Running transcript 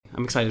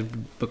I'm excited for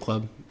book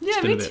club.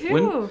 Yeah, me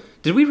too.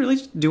 Did we really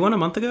do one a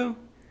month ago?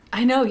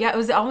 I know, yeah. It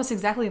was almost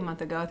exactly a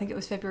month ago. I think it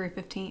was February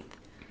 15th.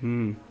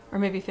 Or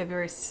maybe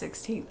February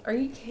 16th. Are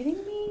you kidding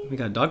me? We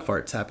got dog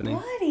farts happening.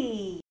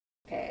 Buddy.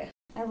 Okay.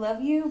 I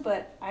love you,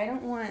 but I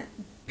don't want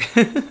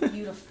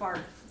you to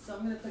fart. So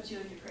I'm going to put you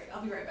in your crate.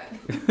 I'll be right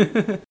back.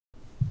 There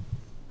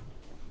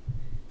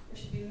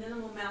should be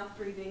minimal mouth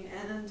breathing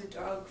and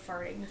dog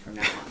farting from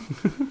now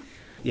on.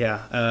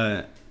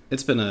 Yeah.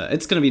 It's going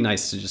to be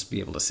nice to just be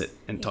able to sit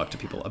and talk to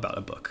people about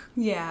a book.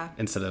 Yeah.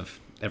 Instead of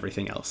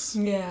everything else.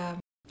 Yeah.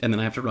 And then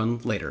I have to run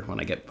later when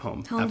I get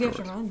home. How long do you have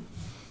to run?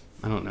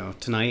 I don't know.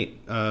 Tonight,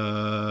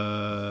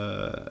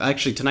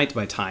 actually tonight's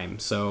by time.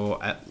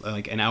 So at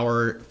like an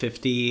hour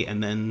 50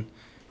 and then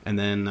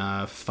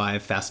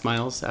 5 fast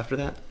miles after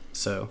that.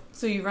 So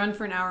you run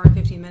for an hour and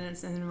 50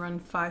 minutes and then run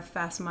 5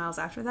 fast miles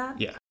after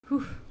that? Yeah.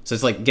 Whew. So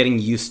it's like getting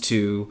used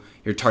to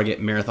your target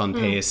marathon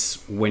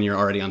pace when you're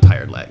already on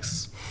tired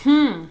legs.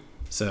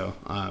 So,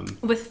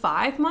 with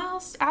 5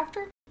 miles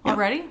after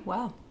already?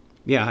 Wow.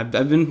 Yeah, I've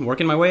been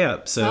working my way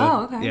up.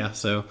 So, okay. Yeah,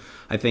 so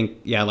I think,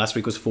 last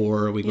week was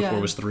 4, a week before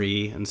was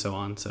 3, and so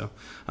on. So,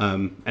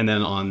 and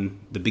then on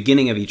the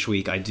beginning of each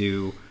week, I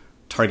do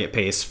target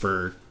pace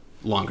for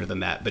longer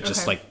than that. But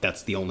just like,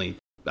 that's the only,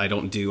 I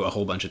don't do a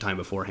whole bunch of time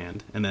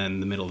beforehand. And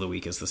then the middle of the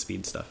week is the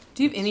speed stuff.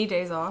 Do you have any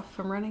days off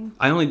from running?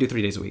 I only do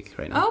 3 days a week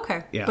right now. Oh,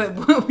 okay. Yeah.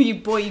 But you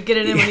get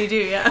it in when you do,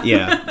 yeah.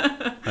 Yeah.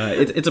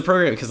 It's a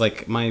program because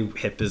like my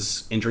hip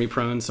is injury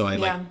prone. So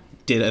I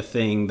did a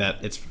thing that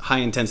it's high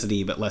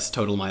intensity but less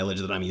total mileage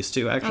than I'm used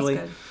to actually.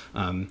 That's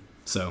good.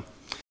 So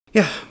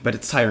yeah, but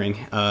it's tiring.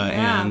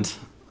 And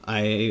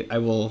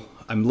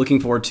I'm looking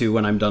forward to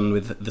when I'm done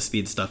with the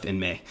speed stuff in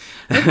May.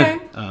 Okay.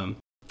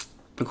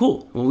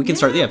 Cool. Well, we can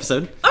start the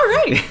episode. All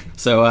right.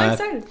 So I'm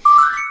excited.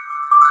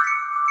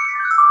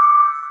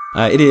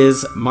 It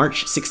is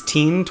March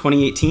 16,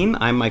 2018.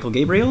 I'm Michael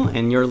Gabriel,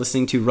 and you're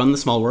listening to Run the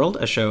Small World,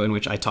 a show in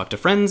which I talk to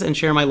friends and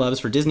share my loves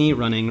for Disney,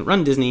 running,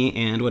 Run Disney,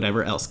 and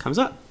whatever else comes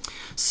up.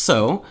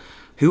 So,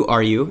 who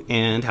are you,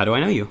 and how do I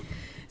know you?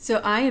 So,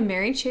 I am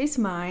Mary Chase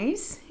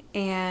Mize,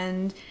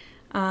 and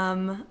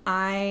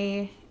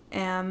I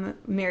am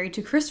married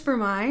to Christopher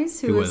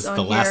Mize, who was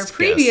on here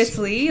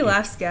previously,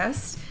 last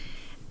guest.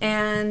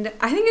 And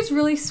I think it's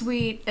really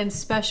sweet and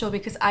special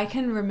because I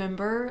can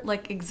remember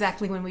like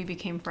exactly when we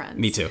became friends.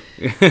 Me too.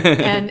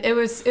 And it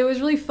was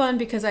really fun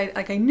because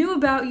I knew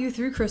about you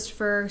through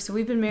Christopher. So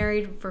we've been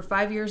married for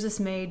 5 years this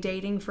May,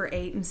 dating for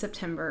 8 in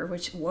September,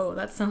 which, whoa,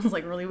 that sounds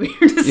like really weird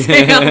to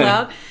say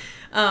out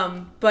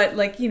loud. But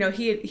like, you know,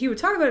 he would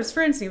talk about his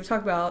friends and he would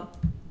talk about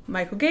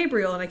Michael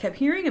Gabriel. And I kept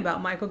hearing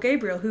about Michael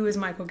Gabriel. Who is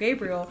Michael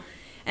Gabriel?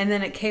 And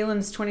then at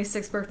Kaylin's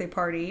 26th birthday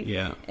party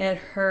at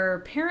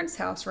her parents'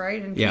 house,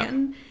 right, in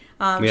Canton,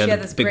 she had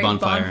this big great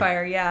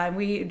bonfire. Yeah, and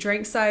we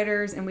drank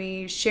ciders, and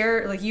we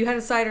shared, like, you had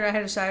a cider, I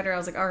had a cider. I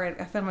was like, all right,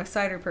 I found my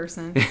cider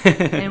person.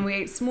 And we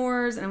ate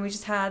s'mores, and we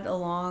just had a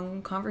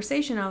long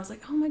conversation. I was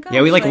like, oh my gosh.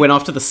 Yeah, we like went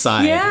off to the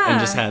side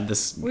and just had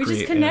this We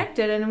just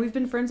connected, and we've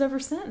been friends ever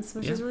since,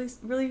 which is really,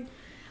 really,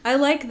 I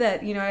like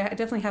that, you know, I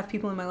definitely have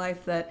people in my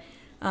life that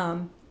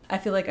I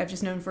feel like I've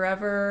just known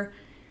forever.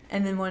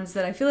 And then ones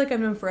that I feel like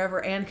I've known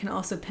forever and can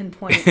also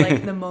pinpoint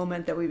like the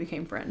moment that we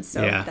became friends.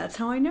 So that's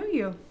how I know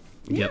you.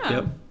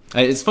 Yep.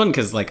 It's fun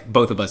because like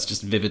both of us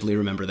just vividly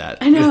remember that.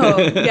 I know.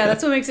 Yeah,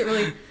 that's what makes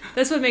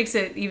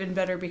it even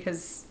better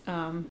because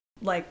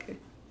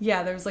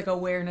there's like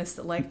awareness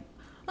that like,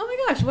 oh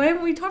my gosh, why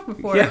haven't we talked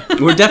before? Yeah,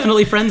 we're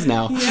definitely friends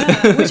now.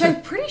 Yeah, which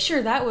I'm pretty sure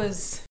it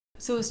was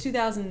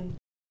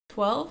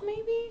 2012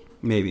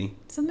 maybe?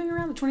 Something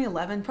around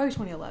 2011, probably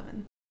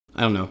 2011.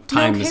 I don't know.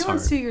 Time is hard.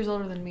 Kaylin's 2 years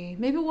older than me.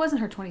 Maybe it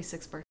wasn't her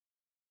 26th birthday.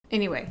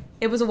 Anyway,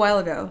 it was a while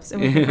ago, so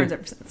we've been friends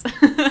ever since.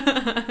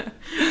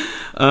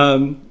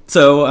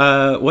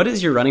 So what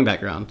is your running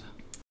background?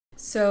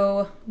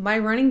 So my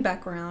running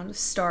background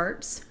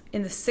starts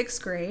in the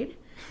 6th grade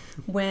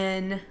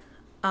when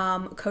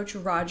Coach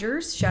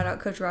Rogers, shout out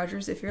Coach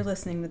Rogers if you're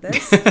listening to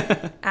this,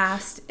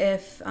 asked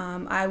if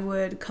I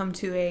would come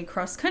to a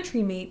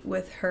cross-country meet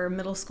with her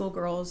middle school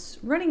girls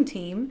running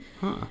team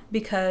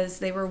because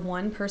they were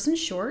one person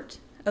short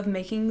of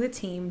making the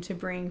team to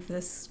bring for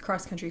this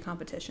cross-country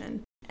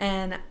competition.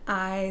 And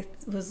I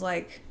was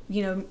like,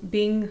 you know,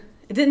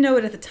 I didn't know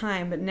it at the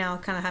time, but now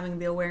kind of having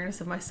the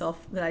awareness of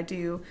myself that I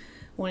do,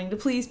 wanting to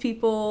please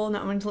people,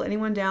 not wanting to let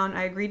anyone down,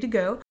 I agreed to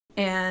go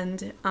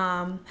and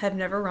have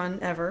never run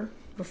ever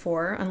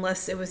before,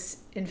 unless it was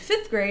in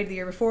 5th grade the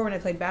year before when I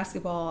played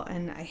basketball,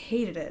 and I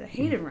hated it. I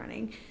hated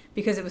running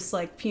because it was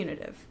like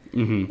punitive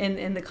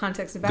in the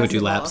context of basketball. Go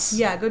do laps.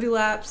 Yeah, go do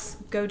laps,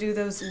 go do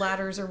those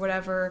ladders or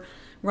whatever.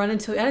 Run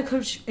until I had a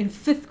coach in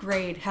 5th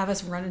grade have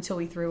us run until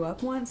we threw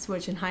up once,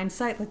 which in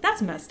hindsight, like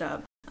that's messed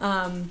up.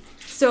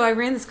 So I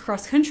ran this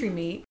cross country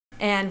meet,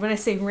 and when I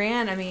say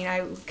ran, I mean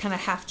I kind of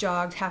half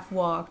jogged, half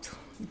walked.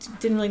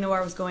 Didn't really know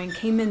where I was going.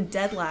 Came in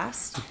dead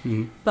last,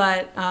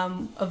 but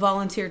a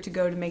volunteer to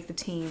go to make the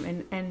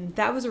team, and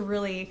that was a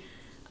really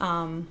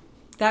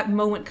that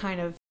moment kind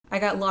of I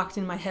got locked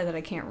in my head that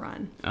I can't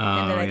run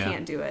and that I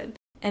can't do it.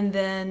 And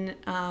then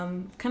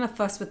kind of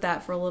fussed with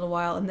that for a little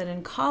while. And then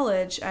in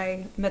college,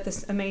 I met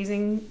this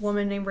amazing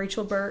woman named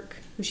Rachel Burke,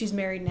 who she's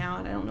married now,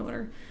 and I don't know what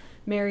her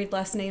married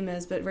last name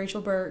is, but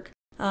Rachel Burke,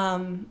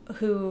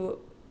 who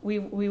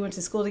we went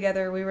to school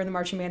together. We were in the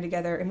marching band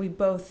together, and we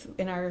both,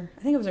 I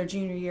think it was our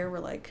junior year, were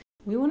like,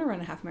 we want to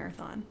run a half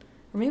marathon.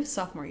 Or maybe it was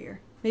sophomore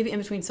year, maybe in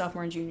between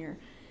sophomore and junior.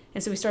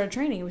 And so we started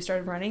training, and we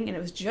started running, and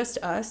it was just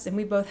us, and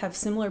we both have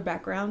similar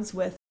backgrounds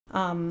with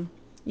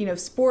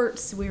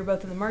sports. We were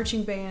both in the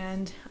marching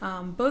band,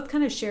 both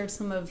kind of shared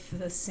some of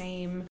the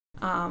same,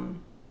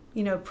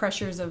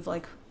 pressures of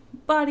like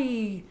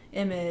body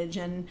image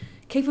and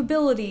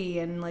capability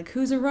and like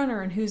who's a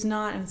runner and who's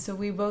not. And so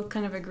we both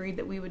kind of agreed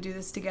that we would do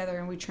this together,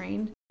 and we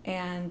trained,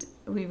 and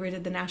we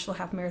did the Nashville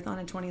Half Marathon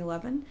in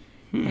 2011,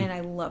 and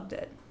I loved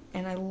it.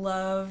 And I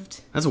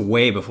loved... That's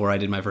way before I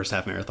did my first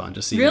half marathon,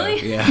 just so you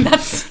really? know.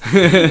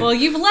 Yeah. Well,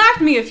 you've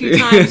laughed me a few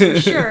times for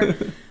sure.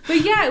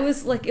 But yeah, it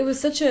was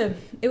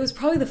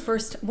probably the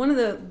first, one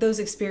of those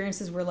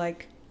experiences where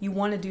like you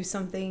want to do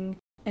something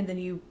and then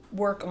you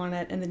work on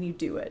it and then you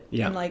do it.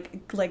 Yeah. And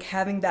like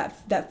having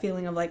that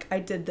feeling of like, I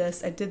did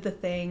this, I did the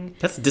thing.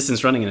 That's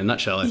distance running in a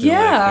nutshell, I feel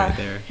like, right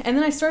there. And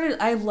then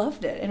I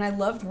loved it, and I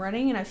loved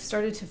running, and I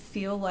started to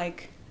feel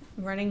like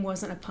running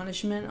wasn't a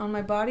punishment on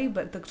my body,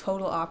 but the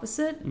total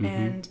opposite.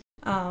 And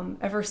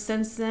ever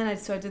since then, I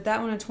did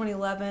that one in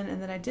 2011,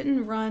 and then I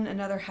didn't run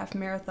another half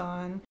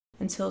marathon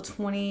until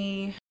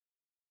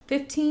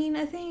 2015,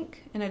 I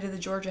think, and I did the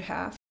Georgia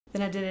half.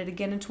 Then I did it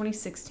again in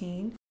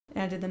 2016,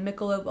 and I did the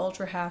Michelob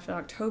Ultra half in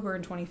October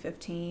in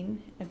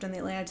 2015. I've done the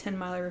Atlanta 10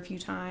 miler a few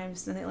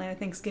times, and the Atlanta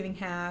Thanksgiving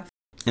half.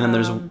 And then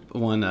there's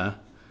one a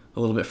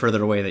little bit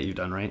further away that you've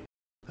done, right?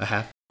 A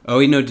half? Oh,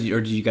 wait, no, or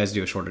did you guys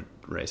do a shorter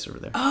race over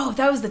there? Oh,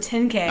 that was the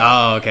 10K.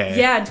 Oh, okay.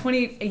 Yeah, in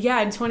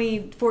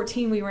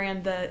 2014 we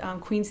ran the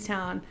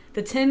Queenstown,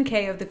 the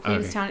 10K of the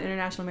Queenstown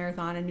International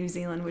Marathon in New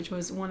Zealand, which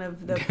was one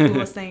of the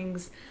coolest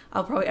things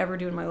I'll probably ever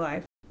do in my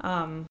life.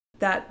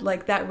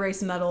 That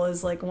race medal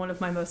is like one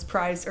of my most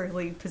prized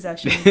early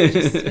possessions.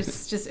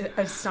 It's just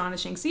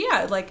astonishing. So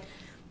yeah, like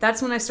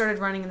that's when I started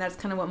running, and that's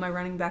kind of what my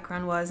running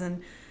background was.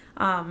 And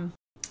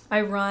I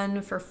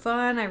run for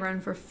fun. I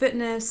run for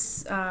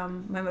fitness.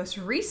 My most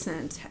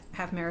recent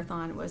half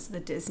marathon was the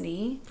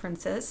Disney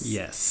Princess.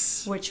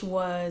 Yes. Which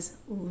was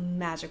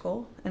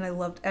magical, and I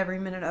loved every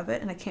minute of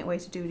it, and I can't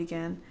wait to do it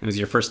again. It was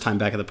your first time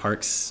back at the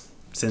parks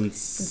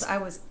since I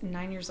was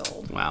 9 years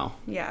old. Wow.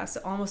 Yeah,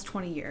 so almost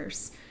 20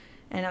 years.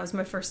 And that was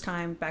my first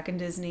time back in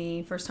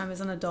Disney, first time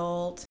as an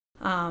adult.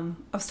 I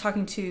was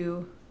talking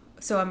to...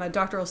 So I'm a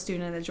doctoral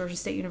student at Georgia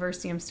State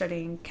University. I'm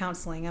studying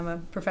counseling. I'm a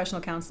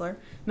professional counselor,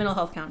 mental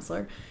health counselor.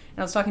 And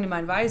I was talking to my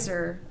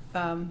advisor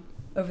over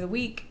the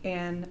week,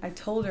 and I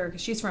told her,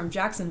 because she's from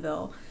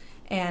Jacksonville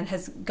and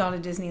has gone to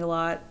Disney a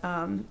lot,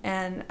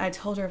 and I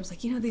told her, I was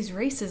like, these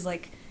races,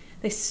 like,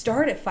 they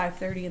start at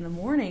 5:30 in the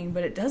morning,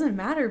 but it doesn't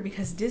matter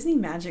because Disney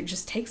magic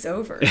just takes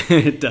over.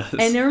 It does.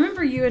 And I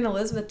remember you and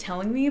Elizabeth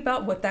telling me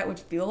about what that would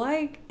feel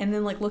like, and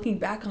then like looking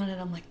back on it,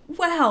 I'm like,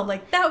 wow,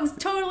 like that was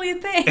totally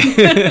a thing.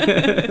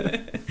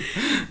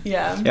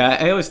 Yeah. Yeah,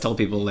 I always tell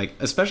people, like,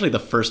 especially the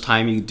first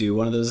time you do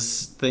one of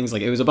those things,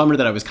 like it was a bummer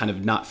that I was kind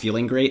of not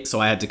feeling great, so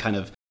I had to kind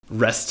of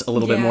rest a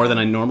little bit more than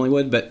I normally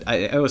would. But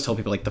I always tell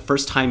people, like, the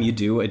first time you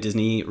do a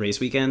Disney race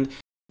weekend,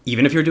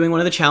 even if you're doing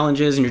one of the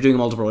challenges and you're doing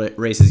multiple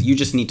races, you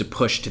just need to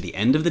push to the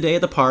end of the day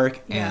at the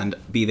park and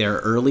be there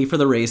early for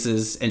the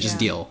races and just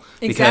deal.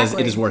 Because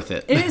it is worth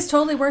it. It is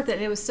totally worth it.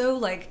 And it was so,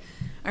 like,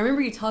 I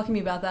remember you talking to me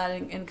about that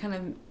and kind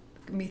of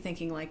me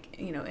thinking, like,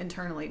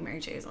 internally, Mary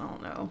Chase, I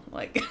don't know.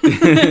 Like,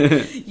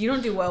 you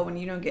don't do well when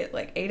you don't get,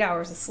 like, 8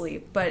 hours of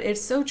sleep. But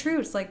it's so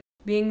true. It's like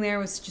being there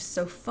was just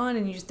so fun.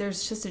 And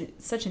there's just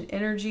such an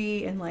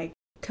energy, and, like,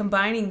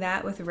 combining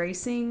that with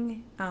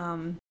racing,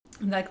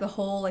 like the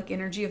whole like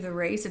energy of the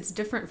race, it's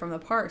different from the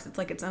parks. It's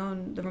like its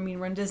own.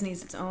 Run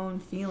Disney's its own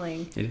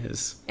feeling. It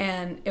is,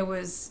 and it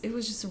was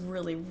just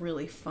really,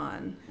 really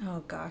fun.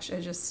 Oh gosh, one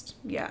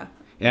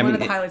of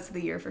the highlights of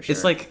the year for sure.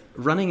 It's like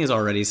running is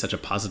already such a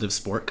positive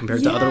sport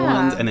compared to other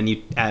ones, and then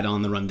you add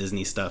on the Run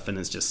Disney stuff, and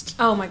it's just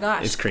oh my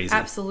gosh, it's crazy.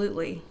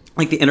 Absolutely.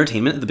 Like the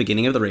entertainment at the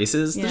beginning of the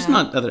races, there's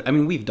not other... I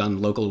mean, we've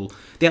done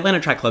the Atlanta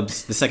Track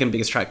Club's the second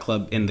biggest track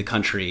club in the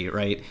country,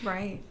 right?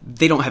 Right.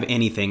 They don't have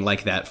anything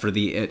like that for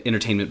the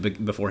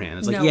entertainment beforehand.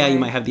 It's like, you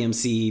might have the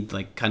MC,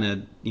 like, kind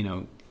of,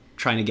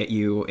 trying to get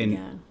you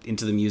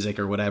into the music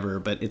or whatever,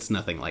 but it's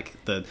nothing like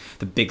the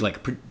big,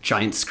 like,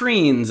 giant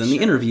screens and the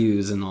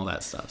interviews and all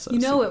that stuff.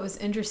 So it was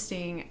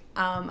interesting.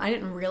 I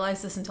didn't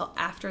realize this until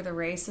after the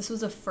race. This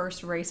was the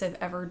first race I've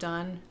ever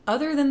done,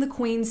 other than the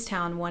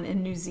Queenstown one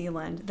in New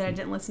Zealand, that I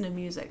didn't listen to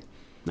music.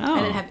 Oh.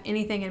 I didn't have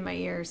anything in my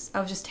ears. I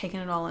was just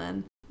taking it all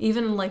in.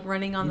 Even like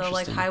running on the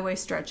like highway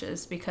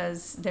stretches,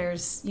 because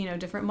there's,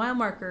 different mile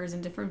markers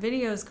and different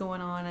videos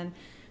going on, and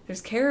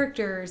there's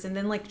characters, and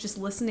then like just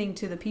listening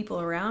to the people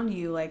around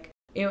you, like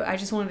I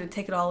just wanted to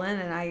take it all in,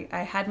 and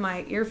I had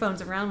my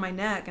earphones around my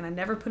neck, and I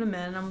never put them in,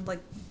 and I'm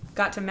like,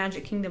 got to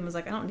Magic Kingdom, was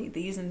like, I don't need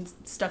these, and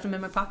stuffed them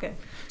in my pocket.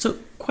 So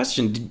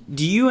question,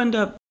 do you end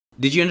up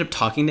Did you end up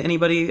talking to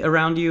anybody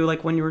around you,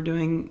 like when you were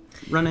doing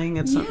running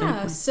at something?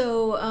 Yeah.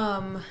 So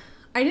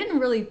I didn't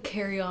really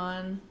carry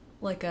on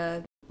like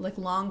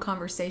long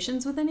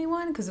conversations with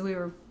anyone because we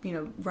were,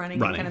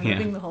 running and kind of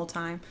moving the whole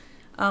time.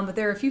 But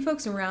there were a few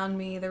folks around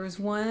me. There was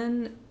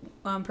one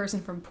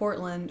person from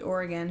Portland,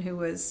 Oregon, who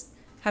was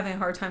having a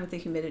hard time with the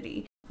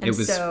humidity. And it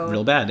was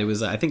real bad. It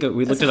was, I think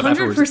we looked it up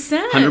afterwards.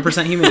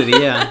 100% humidity,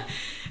 yeah.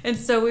 And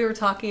so we were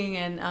talking,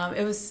 and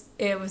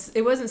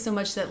it wasn't so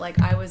much that like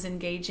I was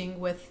engaging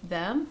with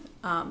them,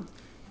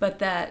 but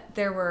that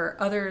there were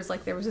others,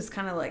 like there was this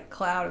kind of like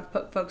cloud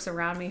of folks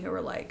around me who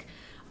were like,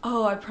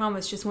 oh, I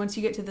promise, just once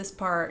you get to this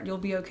part, you'll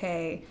be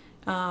okay.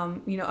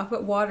 I've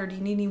got water. Do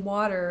you need any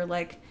water?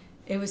 Like,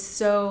 it was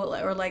so,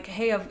 or like,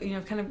 hey, I've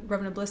kind of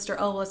rubbing a blister.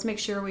 Oh, let's make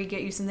sure we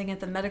get you something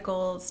at the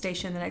medical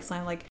station the next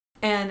time. Like,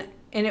 and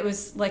it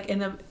was like in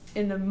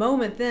the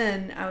moment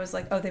then I was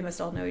like, oh, they must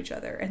all know each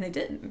other, and they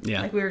didn't.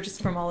 Yeah. Like we were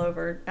just from all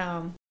over.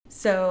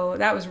 So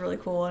that was really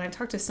cool. And I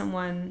talked to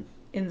someone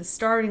in the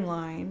starting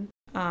line,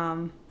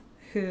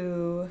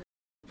 who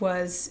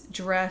was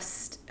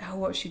dressed. Oh,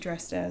 what was she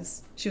dressed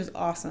as? She was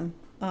awesome.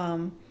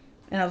 And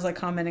I was like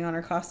commenting on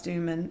her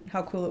costume and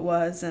how cool it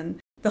was, and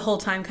the whole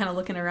time kind of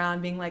looking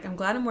around being like, I'm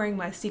glad I'm wearing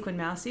my sequin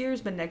mouse ears,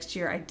 but next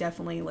year I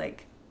definitely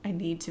I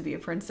need to be a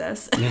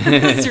princess in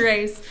this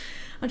race.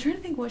 I'm trying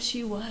to think what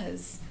she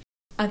was.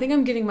 I think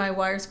I'm getting my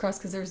wires crossed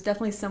because there was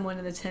definitely someone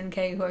in the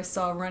 10K who I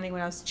saw running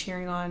when I was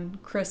cheering on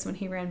Chris when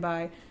he ran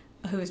by,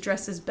 who was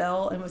dressed as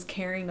Belle and was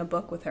carrying a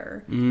book with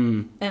her.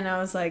 And I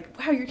was like,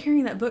 wow, you're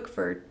carrying that book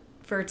for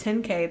a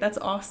 10K. That's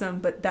awesome,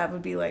 but that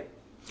would be like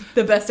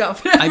the best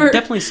outfit ever. I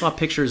definitely saw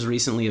pictures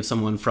recently of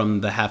someone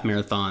from the half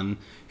marathon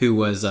who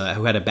was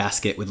who had a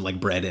basket with like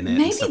bread in it.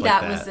 Maybe and stuff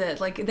that like was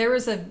it. Like there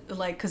was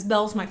because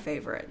Belle's my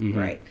favorite,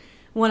 right?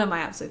 One of my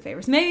absolute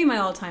favorites. Maybe my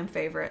all-time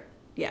favorite.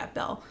 Yeah,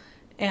 Belle.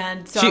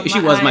 And so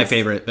she was my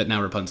favorite, but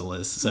now Rapunzel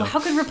is. So. Well,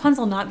 how could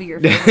Rapunzel not be your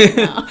favorite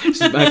now?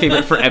 She's my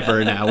favorite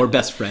forever now. We're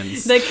best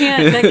friends. That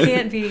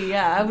can't be.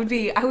 Yeah,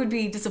 I would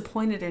be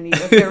disappointed in you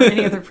if there were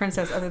any other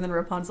princess other than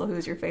Rapunzel who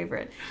was your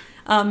favorite.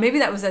 Maybe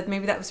that was it.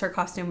 Maybe that was her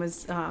costume.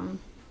 Was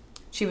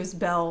she was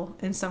Belle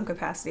in some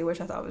capacity, which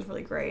I thought was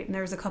really great. And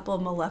there was a couple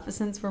of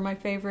Maleficents were my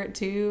favorite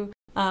too.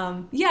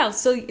 So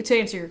to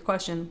answer your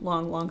question,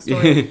 long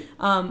story.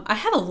 I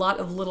had a lot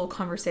of little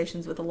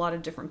conversations with a lot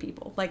of different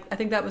people. Like, I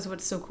think that was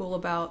what's so cool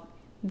about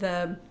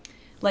the,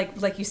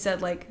 like you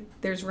said, like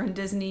there's Run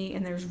Disney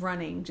and there's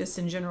running, just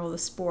in general, the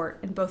sport,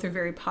 and both are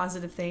very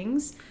positive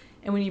things.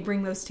 And when you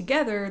bring those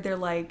together, they're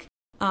like,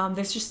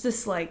 there's just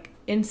this like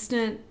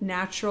instant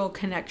natural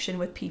connection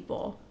with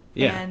people.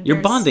 Yeah. And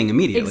you're bonding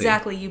immediately.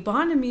 Exactly. You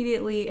bond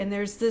immediately. And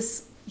there's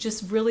this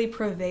just really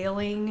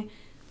prevailing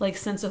like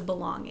sense of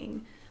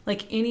belonging.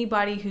 Like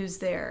anybody who's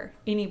there,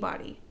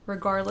 anybody,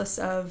 regardless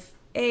of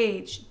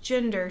age,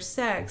 gender,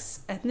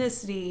 sex,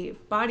 ethnicity,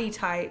 body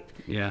type,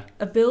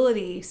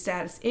 ability,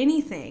 status,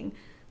 anything.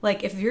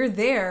 Like if you're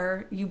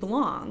there, you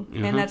belong.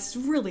 And that's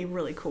really,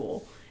 really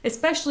cool.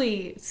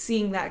 Especially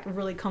seeing that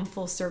really come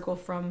full circle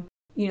from,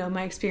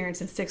 my experience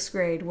in 6th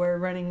grade where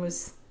running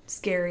was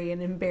scary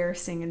and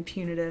embarrassing and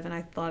punitive, and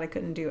I thought I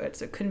couldn't do it.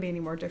 So it couldn't be any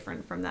more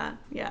different from that.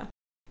 Yeah.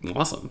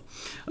 Awesome.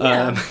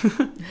 Yeah.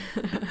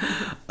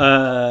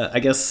 I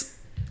guess,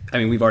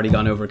 we've already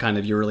gone over kind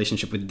of your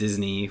relationship with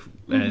Disney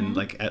and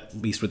like at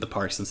least with the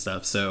parks and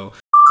stuff. So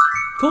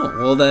cool.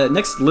 Well, the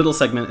next little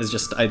segment is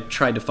just, I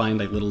tried to find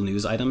like little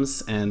news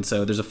items. And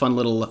so there's a fun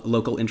little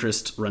local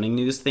interest running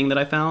news thing that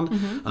I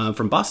found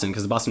from Boston,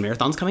 because the Boston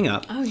Marathon's coming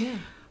up. Oh, yeah.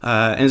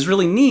 And it's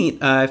really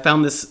neat. I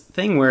found this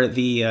thing where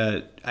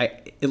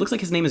it looks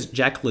like his name is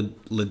Jack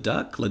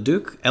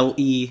Leduc,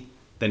 L-E,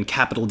 then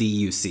capital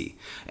D-U-C.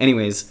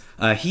 Anyways,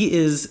 he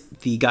is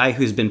the guy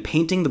who's been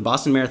painting the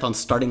Boston Marathon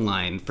starting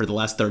line for the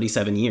last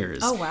 37 years.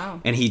 Oh,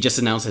 wow. And he just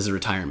announced his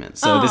retirement.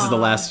 So this is the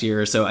last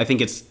year. So I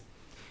think it's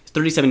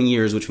 37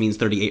 years, which means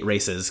 38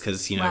 races,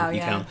 because,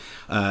 count.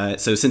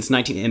 So since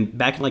back in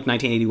like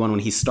 1981 when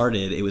he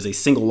started, it was a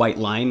single white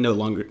line, no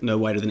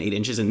wider than 8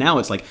 inches. And now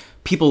it's like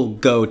people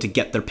go to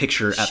get their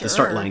picture at the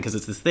start line because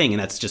it's this thing,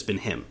 and that's just been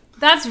him.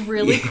 That's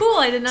really cool.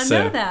 I did not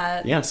know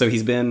that. Yeah, so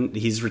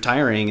he's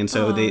retiring, and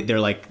so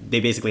they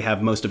basically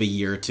have most of a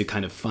year to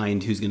kind of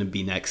find who's going to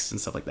be next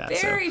and stuff like that.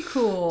 Very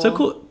cool. So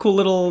cool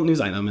little news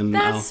item. And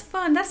that's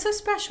fun. That's so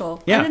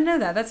special. Yeah. I didn't know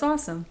that. That's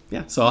awesome.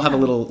 Yeah, so I'll have a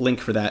little link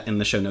for that in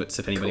the show notes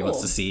if anybody wants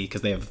to see,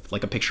 because they have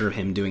like a picture of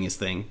him doing his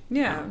thing.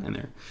 Yeah. In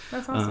there.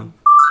 That's awesome.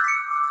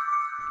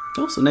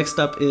 So next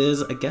up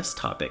is a guest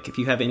topic. If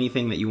you have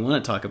anything that you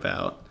want to talk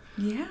about.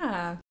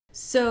 Yeah.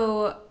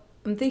 So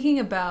I'm thinking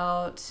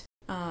about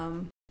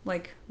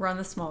like Run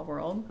the Small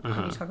World.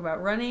 You talk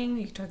about running,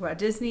 you can talk about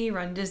Disney,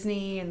 Run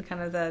Disney, and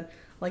kind of the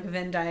like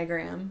Venn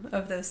diagram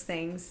of those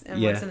things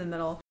and what's in the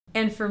middle.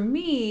 And for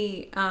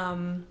me,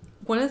 one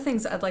of the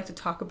things I'd like to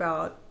talk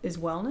about is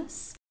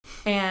wellness.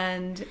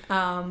 And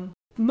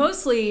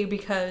mostly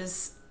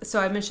because,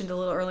 so I mentioned a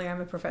little earlier, I'm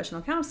a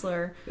professional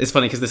counselor. It's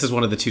funny because this is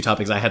one of the 2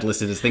 topics I had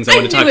listed as things I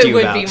want to talk to you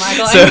about. I knew it would be,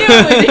 Michael. I knew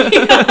it would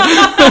be.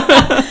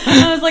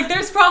 I was like,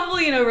 there's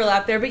probably an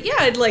overlap there. But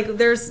yeah, like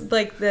there's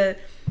like the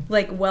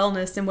like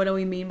wellness and what do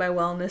we mean by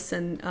wellness.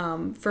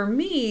 And for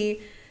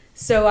me,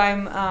 so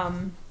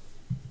I'm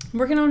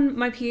working on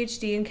my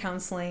PhD in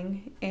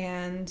counseling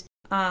and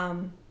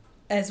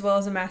as well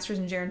as a master's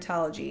in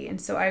gerontology.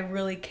 And so I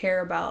really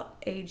care about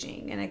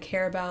aging, and I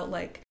care about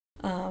like,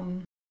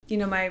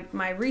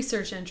 my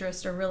research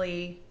interests are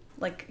really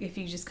like, if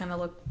you just kind of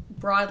look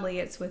broadly,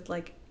 it's with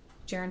like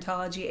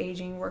gerontology,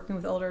 aging, working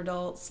with older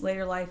adults,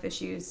 later life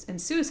issues,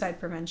 and suicide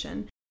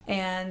prevention.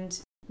 And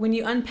when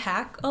you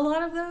unpack a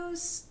lot of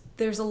those,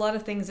 there's a lot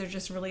of things that are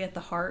just really at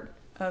the heart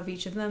of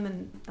each of them.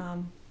 And I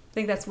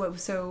think that's what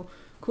was so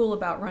cool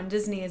about Run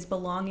Disney is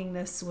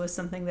belongingness was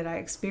something that I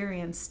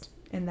experienced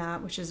in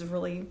that, which is a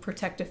really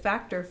protective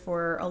factor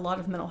for a lot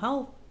of mental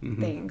health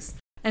things.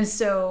 And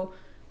so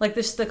like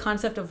this, the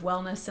concept of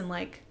wellness and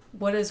like,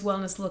 what does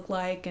wellness look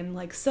like, and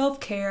like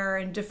self-care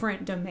and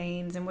different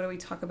domains, and what do we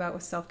talk about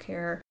with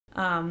self-care?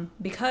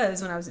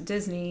 Because when I was at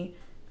Disney,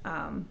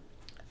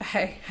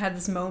 I had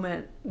this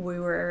moment.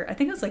 I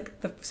think it was like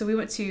so we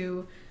went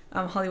to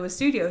Hollywood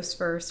Studios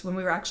first when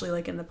we were actually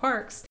like in the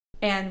parks,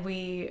 and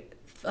we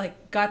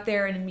like got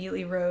there and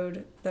immediately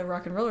rode the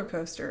Rock and Roller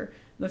Coaster,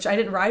 which I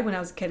didn't ride when I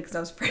was a kid because I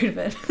was afraid of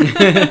it.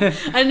 I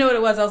didn't know what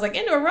it was. I was like,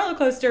 indoor roller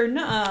coaster,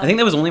 nuh-uh. I think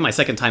that was only my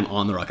second time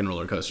on the Rock and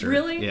Roller Coaster.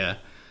 Really? Yeah.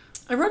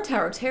 I rode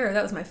Tower of Terror.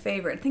 That was my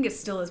favorite. I think it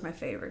still is my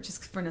favorite,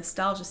 just for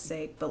nostalgia's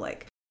sake. But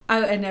like, I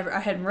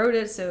hadn't rode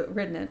it, so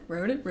ridden it.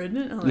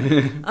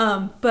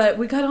 But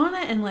we got on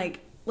it, and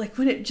like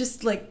when it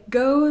just like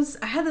goes,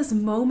 I had this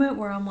moment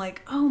where I'm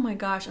like, oh my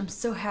gosh, I'm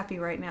so happy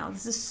right now.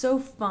 This is so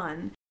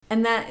fun,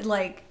 and that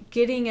like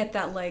getting at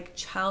that like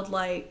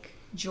childlike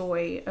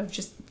joy of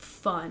just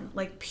fun,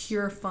 like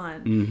pure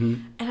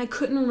fun. And I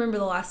couldn't remember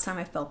the last time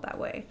I felt that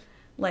way.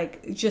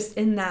 Like just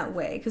in that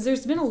way, because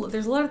there's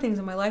a lot of things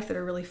in my life that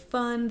are really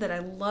fun, that I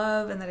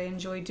love and that I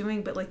enjoy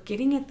doing, but like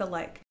getting at the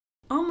like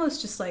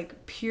almost just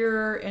like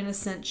pure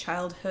innocent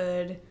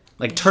childhood,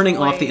 like turning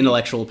off the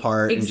intellectual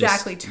part.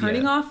 Exactly. And just,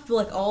 turning off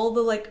like all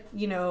the like,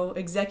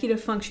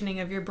 executive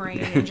functioning of your brain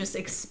and just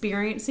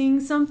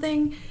experiencing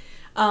something,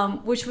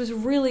 which was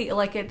really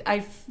like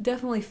I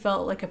definitely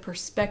felt like a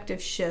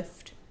perspective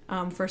shift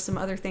for some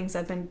other things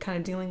I've been kind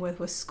of dealing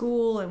with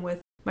school and with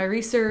my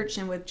research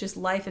and with just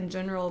life in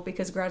general,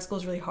 because grad school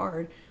is really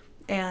hard,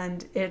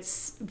 and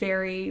it's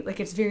very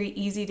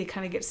easy to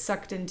kind of get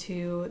sucked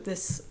into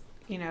this,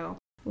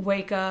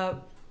 wake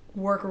up,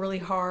 work really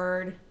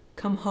hard,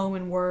 come home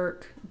and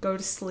work, go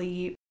to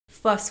sleep,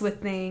 fuss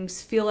with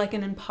things, feel like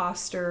an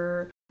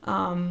imposter,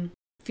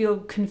 feel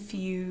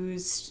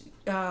confused,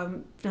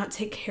 not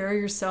take care of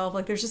yourself.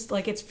 Like there's just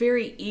like, it's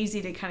very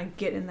easy to kind of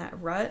get in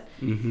that rut.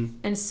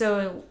 And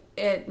so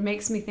it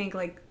makes me think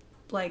like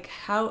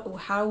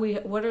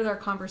what are our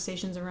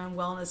conversations around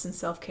wellness and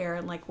self-care,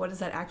 and like what does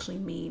that actually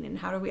mean, and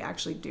how do we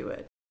actually do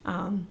it?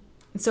 And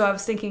so I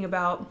was thinking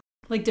about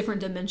like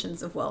different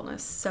dimensions of wellness.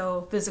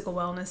 So physical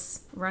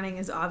wellness, running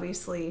is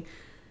obviously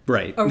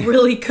right a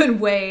really good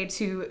way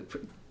to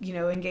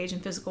engage in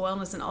physical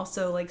wellness, and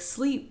also like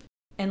sleep,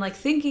 and like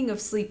thinking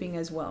of sleeping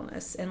as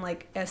wellness and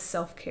like as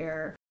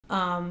self-care.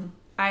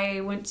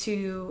 I went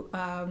to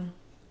I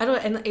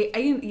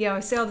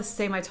say all this to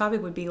say my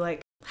topic would be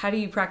like, how do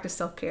you practice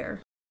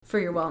self-care for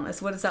your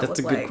wellness? What does that look like?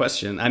 That's a good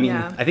question. I mean,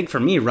 I think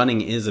for me,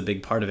 running is a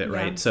big part of it,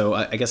 right? So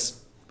I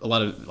guess a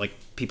lot of like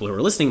people who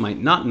are listening might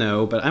not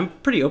know, but I'm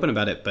pretty open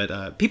about it.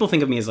 But people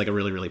think of me as like a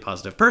really, really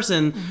positive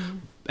person.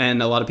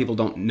 And a lot of people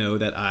don't know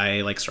that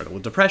I like struggle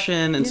with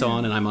depression and so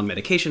on. And I'm on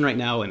medication right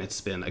now, and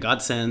it's been a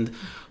godsend.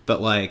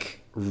 But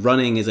like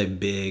running is a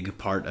big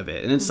part of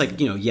it. And it's like,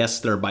 yes,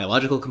 there are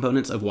biological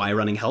components of why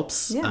running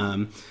helps.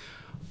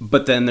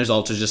 But then there's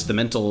also just the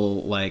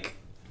mental, like,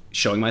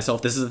 showing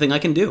myself this is a thing I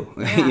can do,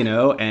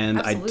 and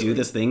absolutely. I do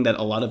this thing that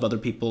a lot of other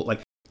people,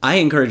 like, I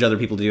encourage other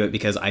people to do it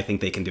because I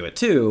think they can do it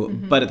too,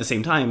 but at the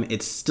same time,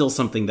 it's still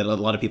something that a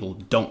lot of people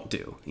don't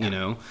do,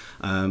 and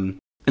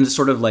it's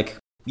sort of like,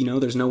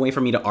 there's no way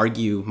for me to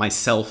argue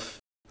myself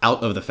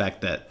out of the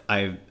fact that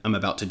I'm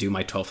about to do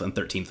my 12th and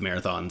 13th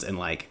marathons in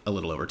like a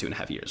little over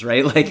 2.5 years,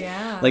 right? Like,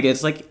 like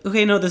it's like,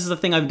 okay, no, this is a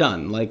thing I've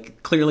done.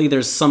 Like, clearly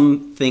there's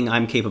something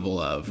I'm capable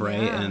of,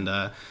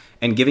 right?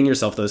 And giving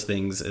yourself those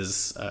things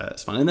is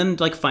fun. And then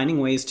like finding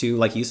ways to,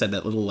 like you said,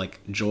 that little like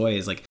joy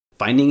is like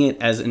finding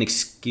it as an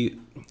excuse,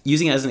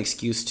 using it as an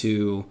excuse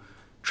to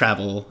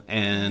travel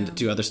and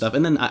do other stuff.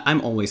 And then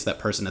I'm always that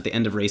person at the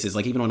end of races,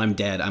 like even when I'm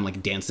dead, I'm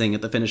like dancing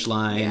at the finish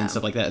line and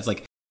stuff like that. It's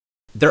like,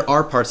 there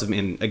are parts of me,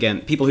 and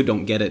again, people who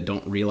don't get it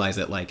don't realize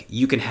that like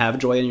you can have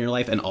joy in your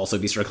life and also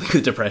be struggling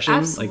with depression.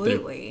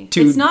 Absolutely. Like,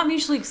 it's not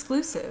mutually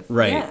exclusive.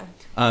 Right.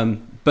 Yeah.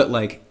 But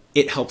like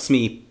it helps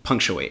me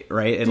punctuate,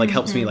 right? It like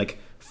helps me like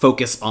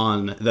focus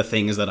on the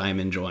things that I'm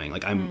enjoying.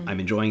 Like I'm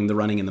enjoying the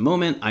running in the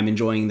moment. I'm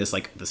enjoying this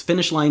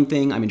finish line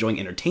thing. I'm enjoying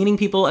entertaining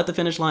people at the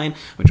finish line.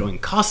 I'm enjoying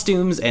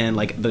costumes and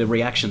like the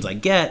reactions I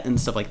get and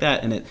stuff like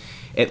that. And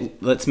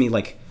it lets me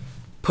like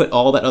put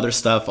all that other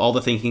stuff, all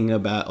the thinking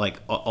about like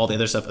all the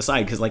other stuff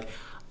aside, because like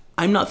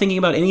I'm not thinking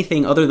about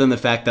anything other than the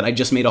fact that I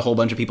just made a whole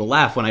bunch of people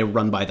laugh when I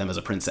run by them as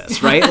a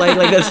princess, right?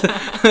 like that's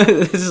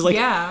this is like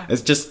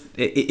it's just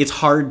it's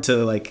hard to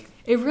like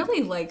it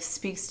really like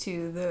speaks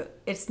to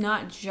it's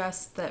not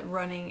just that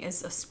running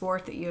is a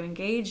sport that you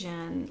engage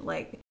in,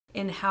 like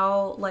in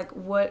how like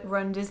what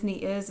Run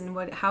Disney is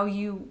and how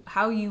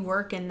you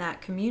work in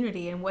that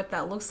community and what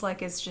that looks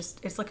like is just,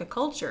 it's like a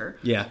culture.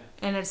 Yeah.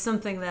 And it's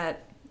something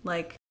that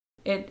like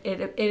it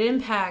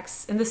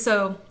impacts, and this,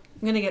 so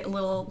I'm going to get a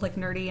little like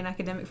nerdy and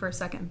academic for a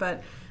second,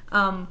 but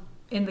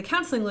in the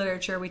counseling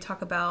literature, we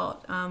talk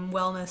about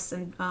wellness,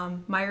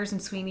 and Myers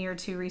and Sweeney are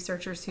two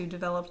researchers who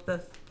developed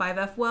the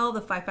 5F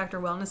the 5-Factor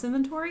Wellness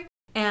Inventory.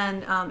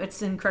 And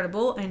it's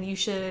incredible, and you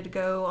should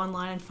go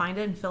online and find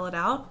it and fill it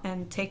out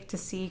and take to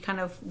see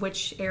kind of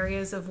which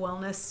areas of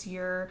wellness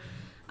you're,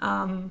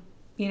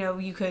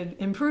 you could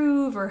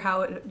improve, or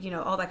how it,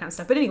 all that kind of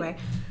stuff. But anyway,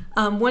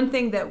 one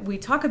thing that we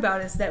talk about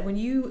is that when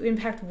you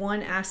impact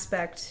one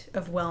aspect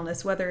of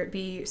wellness, whether it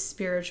be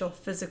spiritual,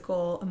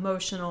 physical,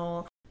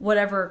 emotional,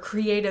 whatever,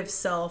 creative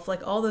self,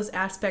 like all those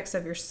aspects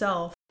of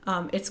yourself,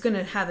 it's going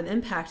to have an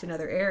impact in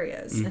other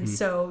areas. Mm-hmm. And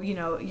so,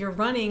 you're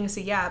running. So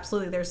yeah,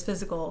 absolutely. There's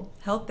physical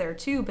health there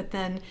too, but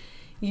then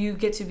you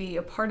get to be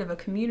a part of a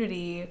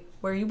community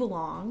where you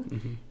belong,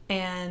 mm-hmm.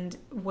 and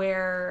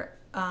where,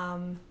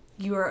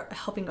 you are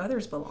helping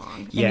others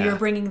belong, and you're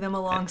bringing them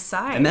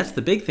alongside. And that's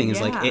the big thing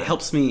is like, it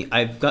helps me.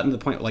 I've gotten to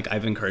the point where, like,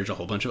 I've encouraged a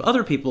whole bunch of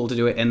other people to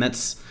do it. And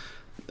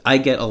I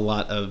get a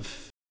lot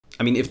of,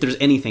 if there's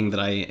anything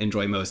that I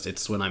enjoy most,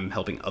 it's when I'm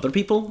helping other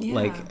people.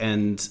 Yeah.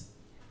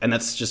 And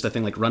that's just a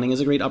thing, like running is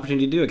a great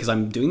opportunity to do it, because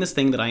I'm doing this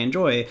thing that I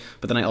enjoy,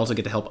 but then I also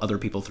get to help other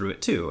people through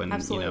it too. And,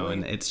 absolutely.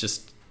 And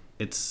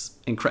it's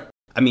incredible.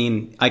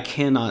 I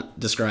cannot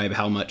describe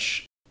how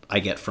much I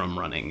get from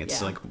running.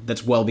 It's like,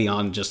 that's well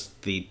beyond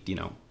just the,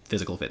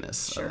 physical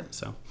fitness. Sure.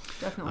 So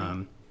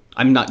definitely.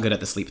 I'm not good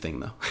at the sleep thing,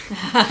 though.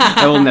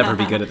 I will never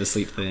be good at the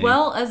sleep thing.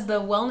 Well, as the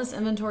wellness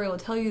inventory will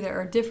tell you, there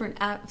are different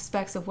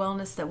aspects of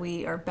wellness that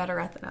we are better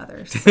at than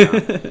others.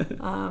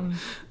 So,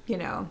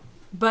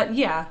 but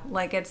yeah,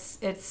 like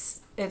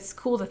it's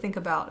cool to think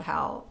about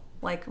how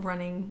like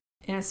running,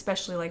 and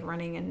especially like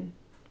running and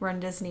Run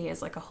Disney,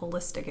 is like a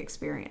holistic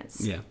experience.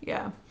 Yeah.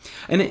 Yeah.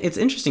 And it's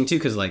interesting too,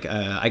 because like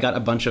I got a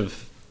bunch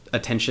of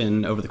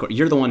attention over the course.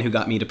 You're the one who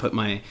got me to put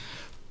the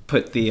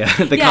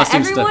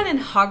costume stuff. Everyone in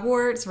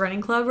Hogwarts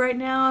Running Club right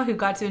now who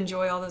got to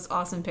enjoy all those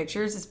awesome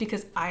pictures is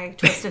because I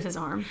twisted his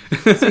arm.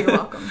 So you're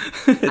welcome.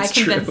 I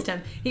convinced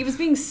him. He was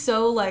being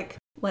so like.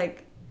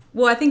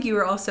 Well, I think you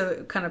were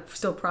also kind of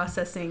still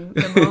processing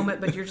the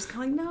moment, but you're just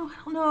kind of like, no,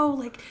 I don't know,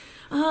 like,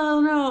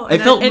 oh no.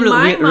 And I felt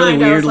really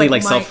weirdly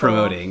like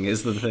self-promoting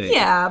is the thing.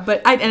 Yeah,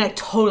 but I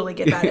totally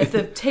get that. If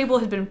the table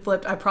had been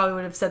flipped, I probably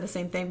would have said the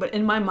same thing. But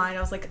in my mind,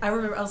 I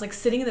remember I was like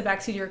sitting in the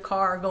backseat of your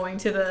car going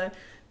to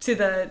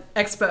the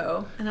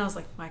expo, and I was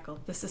like, Michael,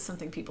 this is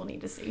something people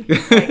need to see.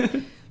 Like,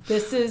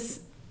 this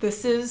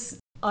is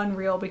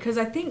unreal, because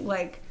I think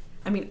like,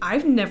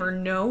 I've never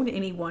known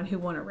anyone who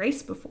won a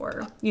race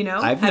before,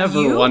 I've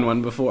never won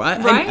one before.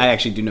 I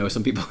actually do know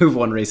some people who've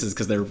won races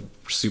because they're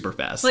super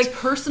fast. Like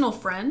personal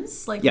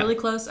friends? Like really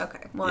close?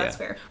 Okay, well, that's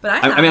fair.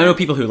 But I know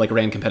people who like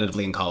ran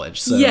competitively in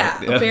college. So. Yeah,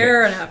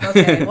 fair enough.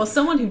 Okay, well,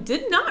 someone who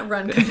did not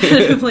run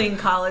competitively in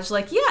college,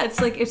 like, yeah,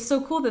 it's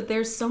so cool that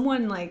there's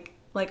someone like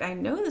I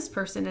know this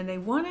person and they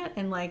won it,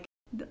 and like,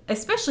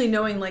 especially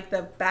knowing like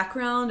the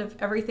background of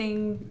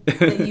everything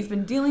that you've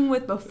been dealing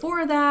with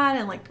before that,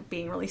 and like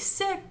being really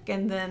sick,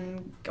 and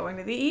then going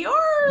to the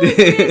ER the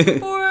days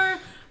before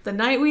the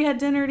night we had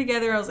dinner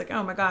together. I was like,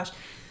 oh my gosh.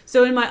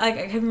 So I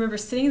can remember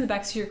sitting in the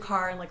backseat of your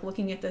car and like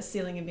looking at the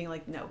ceiling and being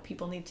like, no,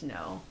 people need to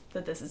know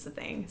that this is a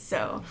thing.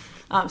 So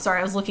sorry,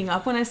 I was looking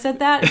up when I said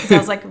that, because I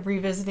was like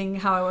revisiting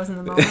how I was in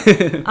the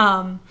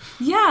moment.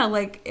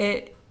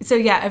 So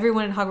yeah,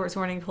 everyone in Hogwarts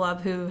Running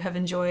Club who have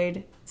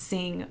enjoyed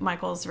seeing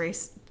Michael's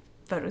race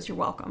photos, you're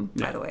welcome,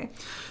 by the way.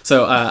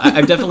 So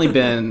I've definitely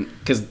been,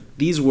 because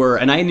these were,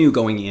 and I knew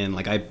going in,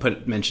 like I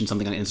mentioned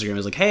something on Instagram, I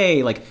was like,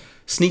 hey, like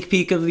sneak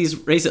peek of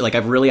these races, like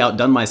I've really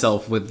outdone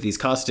myself with these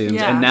costumes.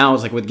 Yeah. And now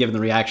it's like, with given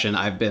the reaction,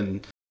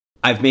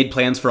 I've made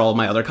plans for all of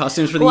my other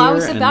costumes for the year. Well, I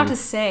was about to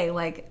say,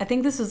 like, I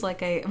think this was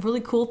like a really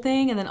cool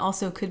thing, and then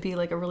also could be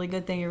like a really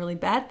good thing, a really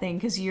bad thing,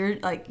 because you're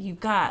like, you've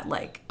got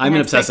like I'm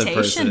an obsessive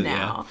person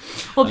now.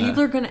 Yeah. Well,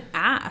 people are gonna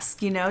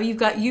ask, you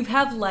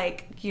have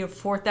like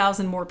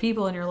 4,000 more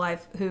people in your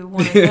life who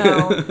want to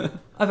know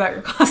about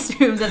your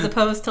costumes, as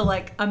opposed to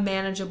like a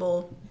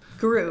manageable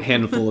group,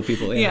 handful of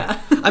people. Yeah.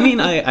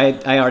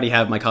 I already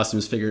have my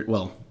costumes figured.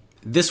 Well,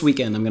 this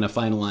weekend I'm gonna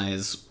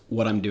finalize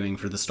what I'm doing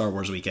for the Star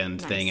Wars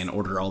weekend thing and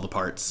order all the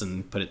parts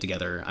and put it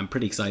together. I'm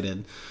pretty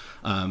excited.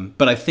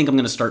 But I think I'm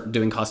going to start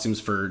doing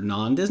costumes for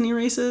non-Disney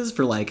races,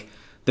 for like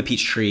the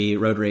Peachtree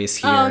Road Race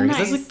here. Oh, nice. Because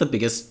that's like the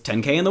biggest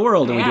 10K in the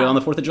world, and we do it on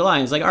the 4th of July.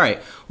 And it's like, all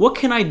right, what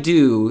can I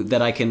do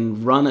that I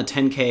can run a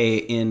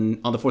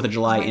 10K on the 4th of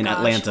July in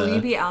Atlanta? Will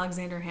you be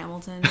Alexander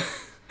Hamilton?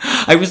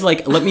 I was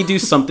like, let me do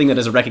something that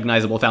is a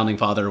recognizable founding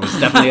father was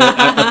definitely a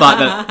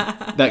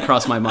thought that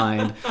crossed my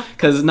mind.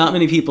 Because not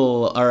many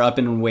people are up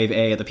in Wave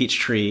A at the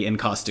Peachtree in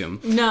costume.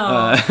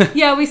 No.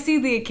 Yeah, we see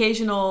the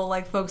occasional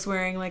like folks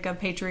wearing like a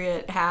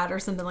Patriot hat or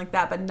something like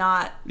that, but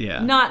not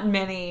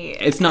many.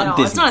 It's not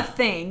Disney. It's not a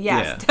thing.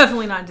 Yeah, it's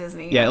definitely not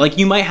Disney. Yeah, like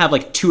you might have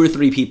like 2 or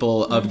 3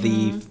 people of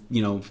the,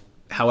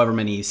 however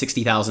many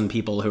 60,000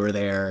 people who are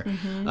there,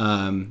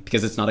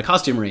 because it's not a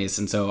costume race,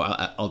 and so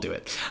I'll do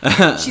it.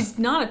 She's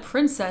not a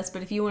princess,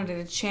 but if you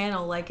wanted to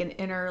channel like an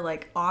inner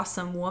like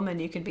awesome woman,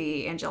 you could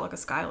be Angelica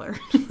Schuyler.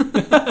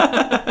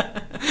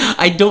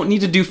 I don't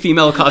need to do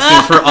female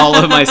costumes for all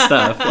of my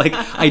stuff. Like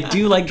I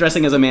do like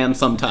dressing as a man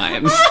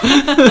sometimes.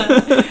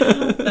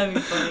 That'd be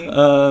funny.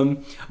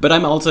 But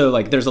I'm also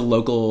like, there's a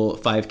local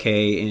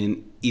 5K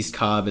in East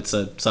Cobb. It's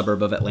a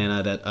suburb of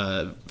Atlanta that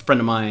a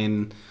friend of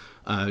mine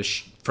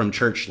from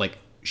church, like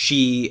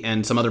she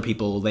and some other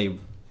people,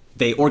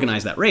 they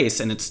organize that race,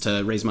 and it's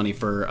to raise money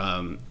for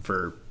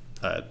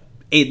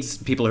AIDS,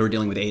 people who are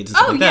dealing with AIDS and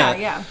stuff like that.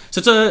 Yeah. So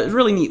it's a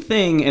really neat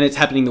thing, and it's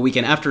happening the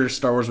weekend after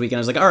Star Wars weekend.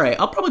 I was like, all right,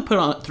 I'll probably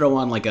throw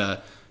on like because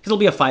it'll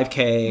be a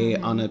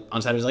 5K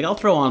on Saturdays. Like I'll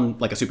throw on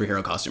like a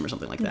superhero costume or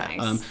something like that.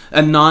 Nice.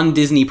 A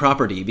non-Disney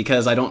property,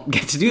 because I don't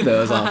get to do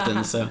those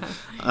often. So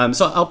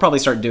I'll probably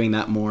start doing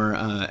that more.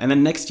 And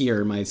then next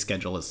year, my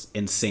schedule is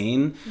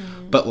insane.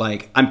 But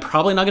like, I'm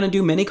probably not going to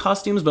do many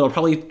costumes, but I'll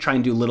probably try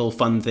and do little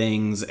fun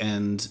things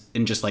and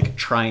just like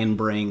try and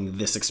bring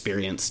this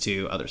experience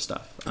to other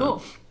stuff.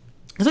 Cool.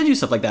 Because I do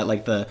stuff like that.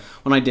 Like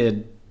when I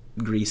did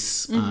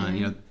Greece,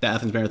 the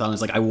Athens Marathon,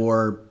 is like I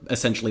wore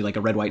essentially like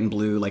a red, white, and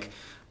blue, like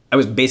I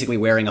was basically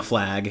wearing a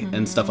flag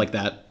and stuff like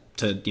that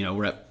to,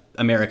 rep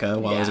America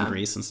while I was in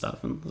Greece and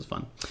stuff, and it was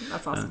fun.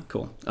 That's awesome.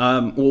 Cool.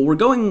 Well, we're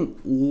going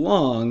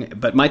long,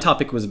 but my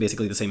topic was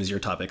basically the same as your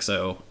topic,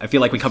 so I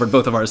feel like we covered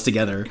both of ours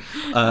together.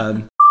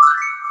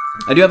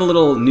 I do have a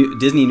little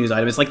Disney news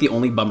item. It's like the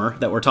only bummer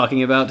that we're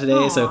talking about today.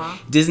 Aww. So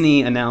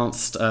Disney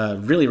announced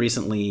really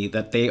recently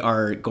that they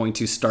are going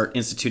to start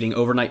instituting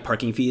overnight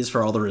parking fees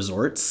for all the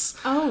resorts.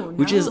 Oh, no.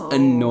 Which is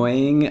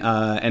annoying,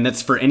 and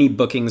that's for any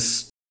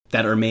bookings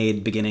that are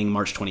made beginning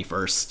March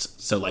 21st.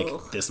 So like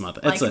this month.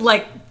 It's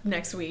like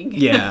next week.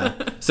 Yeah.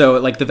 So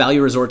like the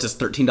value resorts is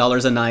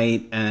 $13 a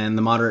night, and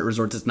the moderate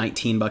resorts is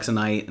 $19 a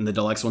night, and the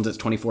deluxe ones it's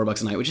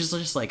 $24 a night, which is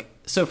just like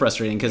so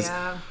frustrating because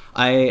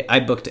I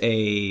booked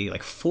a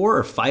like 4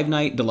 or 5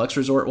 night deluxe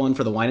resort one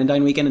for the Wine and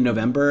Dine weekend in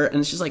November, and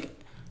it's just like,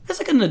 it's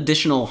like an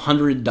additional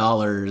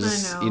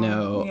 $100, I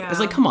know. It's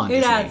like, come on, it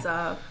Disney. adds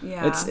up.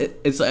 Yeah,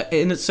 it's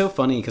and it's so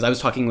funny because I was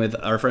talking with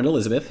our friend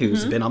Elizabeth,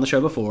 who's been on the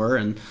show before,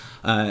 and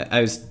I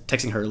was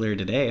texting her earlier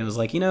today, and I was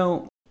like,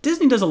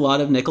 Disney does a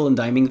lot of nickel and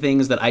diming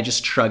things that I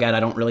just shrug at.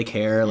 I don't really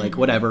care, like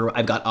whatever.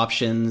 I've got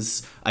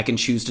options. I can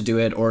choose to do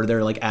it, or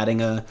they're like adding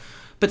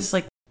but it's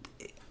like,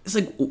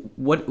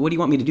 what do you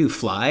want me to do?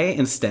 Fly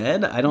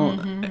instead? I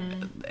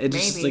don't. It's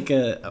just like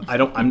I'm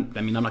not going to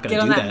do that. Get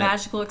on that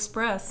Magical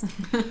Express.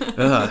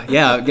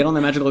 Get on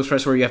the Magical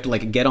Express where you have to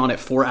like get on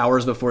it 4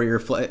 hours before your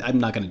flight. I'm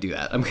not going to do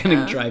that. I'm going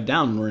to drive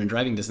down. We're in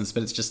driving distance,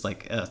 but it's just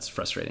like it's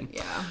frustrating.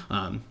 Yeah.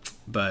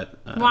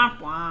 Wah,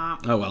 wah.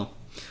 Oh well.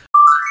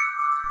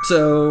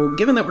 So,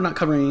 given that we're not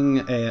covering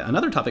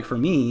another topic for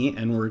me,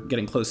 and we're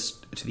getting close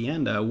to the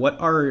end,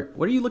 what are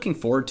you looking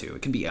forward to?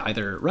 It can be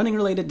either running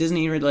related,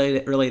 Disney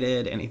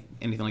related,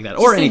 anything like that,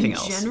 or anything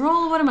else. In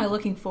general, what am I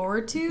looking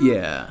forward to?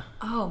 Yeah.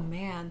 Oh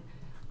man,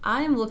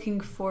 I'm really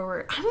looking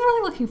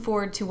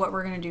forward to what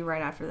we're gonna do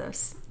right after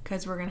this,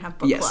 because we're gonna have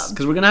book club. Yes,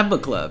 because we're gonna have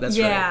book club. That's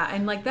right. Yeah,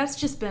 and like that's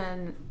just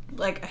been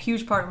like a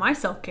huge part of my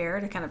self-care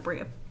to kind of bring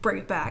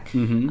it back.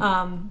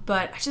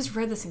 But I just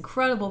read this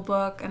incredible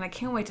book, and I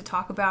can't wait to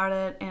talk about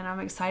it, and I'm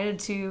excited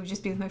to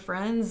just be with my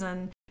friends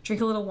and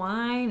drink a little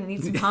wine and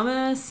eat some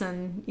hummus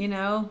and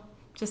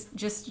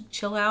just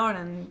chill out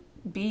and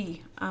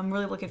be. I'm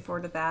really looking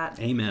forward to that.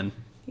 Amen.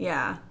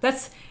 Yeah,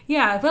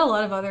 I've got a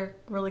lot of other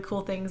really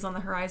cool things on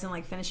the horizon,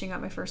 like finishing up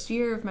my first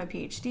year of my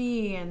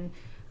PhD, and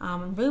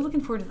I'm really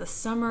looking forward to the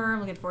summer. I'm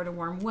looking forward to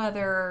warm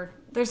weather.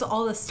 There's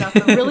all this stuff,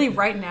 but really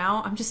right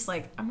now, I'm just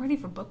like, I'm ready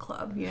for book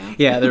club,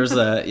 Yeah, there's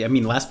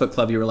last book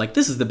club, you were like,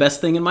 this is the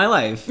best thing in my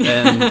life.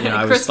 And,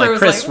 I was like,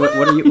 Chris, what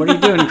are you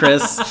doing,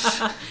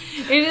 Chris?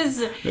 It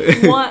is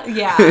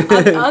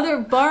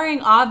one,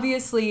 barring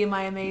obviously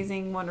my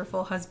amazing,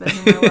 wonderful husband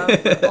whom I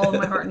love with all of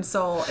my heart and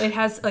soul, it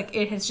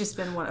has just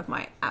been one of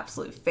my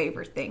absolute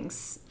favorite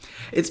things.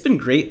 It's been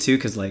great too,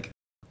 because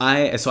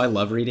I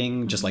love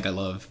reading, just like I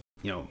love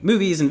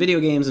movies and video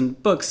games and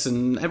books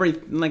and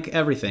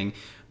everything.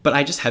 But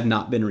I just have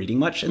not been reading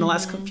much in the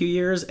last few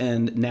years.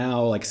 And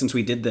now, since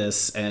we did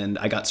this and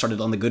I got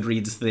started on the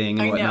Goodreads thing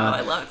and whatnot.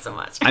 I love it so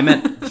much. I'm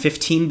at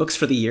 15 books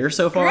for the year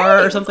so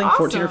far, or something, awesome.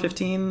 14 or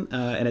 15.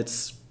 And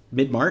it's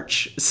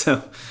mid-March.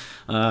 So,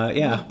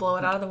 We'll blow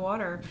it out of the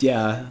water.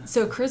 Yeah.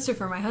 So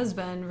Christopher, my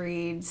husband,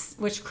 reads,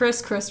 which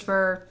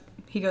Christopher,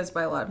 he goes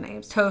by a lot of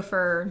names,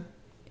 Topher,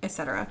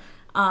 etc.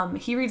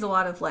 He reads a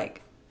lot of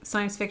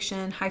science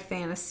fiction, high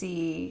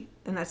fantasy,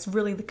 and that's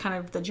really the kind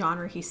of the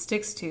genre he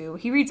sticks to.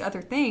 He reads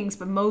other things,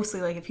 but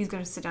mostly like if he's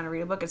going to sit down and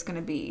read a book, it's going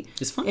to be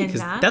It's funny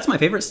because that's my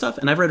favorite stuff,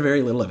 and I've read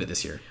very little of it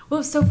this year.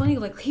 Well, it's so funny.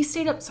 Like he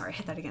stayed up. Sorry, I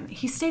hit that again.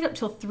 He stayed up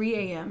till 3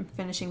 a.m.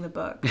 finishing the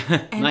book,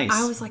 and Nice.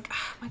 I was like,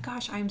 oh my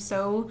gosh, I'm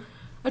so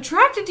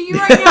attracted to you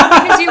right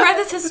now because you read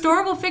this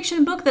historical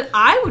fiction book that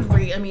I would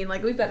read. I mean,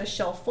 like we've got a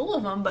shelf full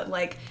of them, but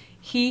like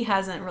he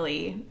hasn't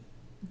really.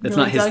 That's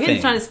really not his dug in. thing.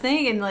 It's not his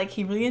thing, and like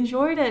he really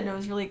enjoyed it, and it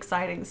was really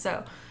exciting.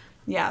 So,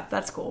 yeah,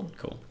 that's cool.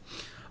 Cool.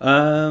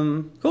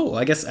 Cool.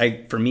 I guess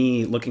for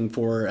me, looking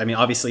for, I mean,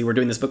 obviously we're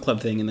doing this book club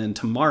thing, and then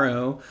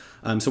tomorrow,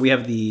 so we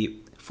have the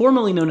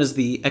formerly known as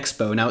the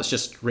Expo. Now it's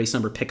just race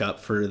number pickup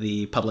for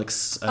the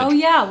Publix. Oh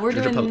yeah, we're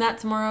doing that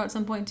tomorrow at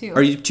some point too.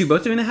 Are you two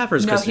both doing the half, or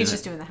is No, Chris he's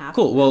just doing the half.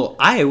 Cool. Well,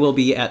 I will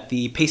be at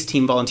the Pace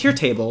Team volunteer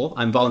table.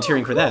 I'm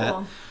volunteering for that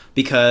cool.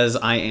 because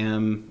I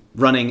am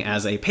running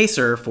as a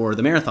pacer for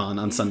the marathon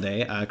on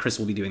Sunday. Chris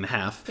will be doing the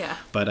half. Yeah.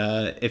 But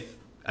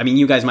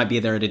you guys might be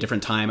there at a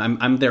different time.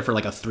 I'm there for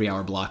like a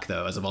 3-hour block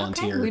though as a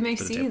volunteer. Okay, we may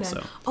for the see table, you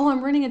then. so. Oh,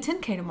 I'm running a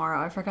 10K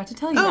tomorrow. I forgot to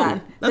tell you Oh,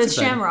 that. that's The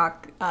exciting.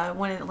 Shamrock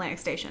one in Atlantic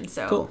Station.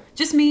 So Cool.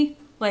 just me.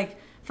 Like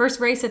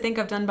first race I think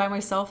I've done by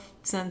myself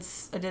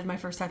since I did my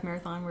first half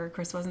marathon where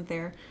Chris wasn't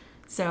there.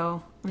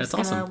 So I'm That's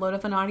just gonna awesome. load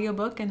up an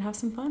audiobook and have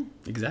some fun.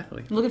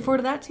 Exactly. I'm looking forward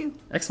to that too.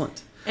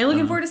 Excellent. And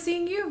looking forward to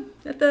seeing you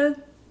at the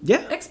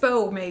Yeah.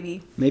 expo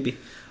maybe. Maybe.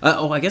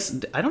 I guess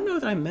I don't know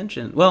that I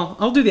mentioned. Well,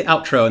 I'll do the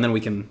outro and then we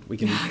can.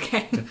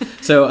 Okay.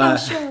 So,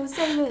 Show,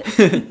 save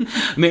it.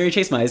 Mary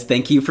Chase Mize,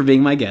 thank you for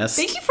being my guest.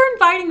 Thank you for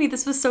inviting me.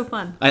 This was so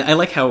fun. I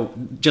like how,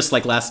 just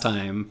like last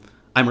time,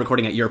 I'm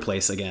recording at your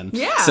place again.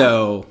 Yeah.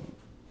 So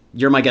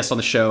you're my guest on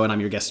the show and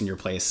I'm your guest in your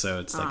place. So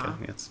it's like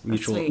it's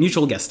sweet.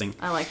 mutual guesting.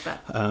 I like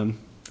that.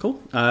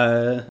 Cool.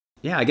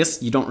 Yeah, I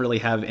guess you don't really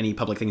have any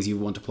public things you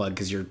want to plug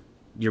because your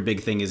big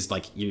thing is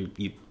like you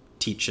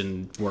teach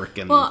and work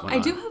and Well, whatnot. I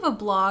do have a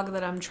blog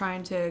that I'm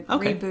trying to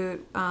Okay. reboot.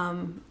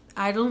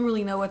 I don't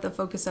really know what the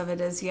focus of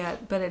it is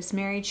yet, but it's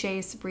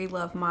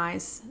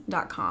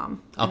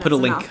marychasebreedlovemice.com. I'll put a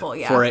link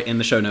for it in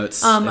the show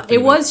notes.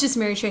 It was just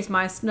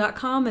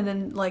marychasemice.com, and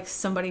then like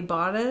somebody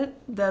bought it.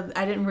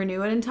 I didn't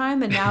renew it in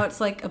time, and now it's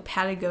like a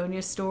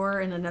Patagonia store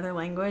in another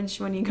language.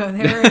 When you go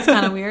there, it's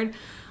kind of weird.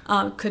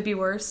 Could be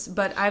worse,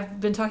 but I've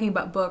been talking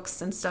about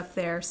books and stuff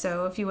there.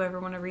 So if you ever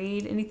want to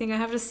read anything I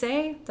have to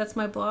say, that's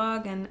my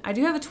blog. And I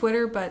do have a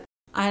Twitter, but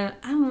I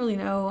don't really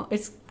know.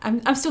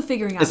 I'm still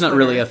figuring out. It's not Twitter.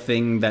 really a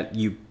thing that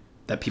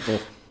people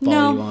follow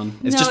No, you on.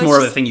 It's no, just it's more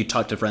of a just- thing you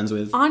talk to friends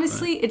with.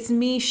 Honestly, it's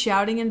me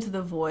shouting into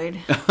the void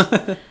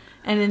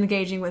and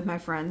engaging with my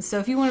friends. So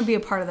if you want to be a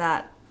part of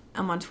that,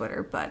 I'm on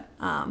Twitter. But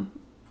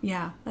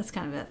yeah, that's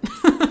kind of it.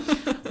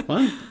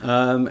 Fun.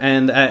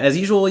 And as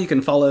usual, you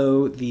can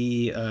follow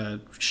the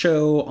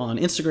show on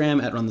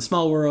Instagram at Run the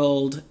Small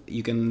World.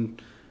 You can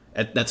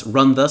that's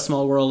Run the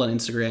Small World on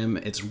Instagram.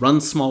 It's Run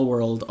Small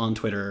World on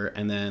Twitter,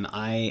 and then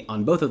I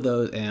on both of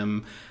those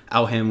am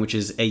Auhim, which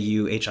is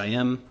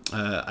AUHIM.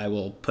 I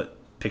will put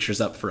pictures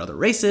up for other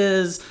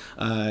races,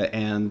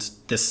 and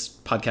this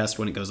podcast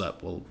when it goes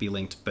up will be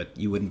linked, but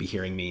you wouldn't be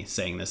hearing me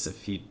saying this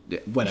if you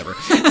whatever.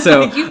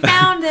 So You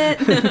found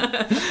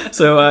it.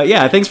 so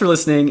yeah, thanks for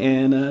listening,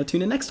 and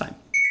tune in next time.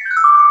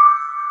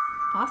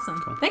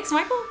 Awesome. Thanks,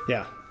 Michael.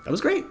 Yeah, that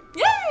was great.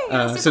 Yay!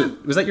 That was so fun.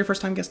 Was that your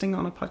first time guesting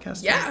on a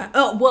podcast? Yeah.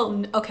 Oh,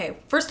 well, okay.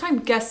 First time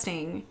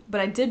guesting,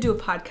 but I did do a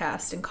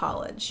podcast in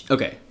college.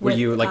 Okay. Were With,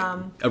 you like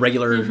a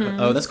regular?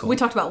 Oh, that's cool. We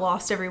talked about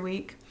Lost every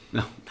week.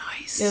 No,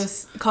 nice. It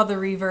was called The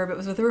Reverb. It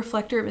was with a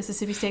reflector at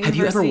Mississippi State Have you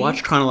University. ever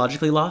watched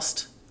Chronologically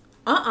Lost?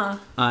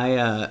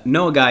 I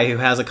know a guy who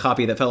has a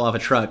copy that fell off a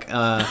truck.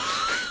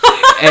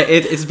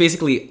 It's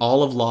basically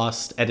all of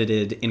Lost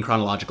edited in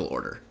chronological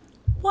order,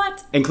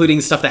 What?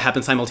 including stuff that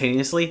happened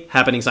simultaneously,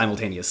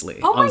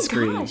 Oh on my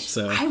screen. gosh.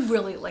 So I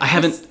really like I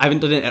haven't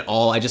done it at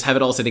all. I just have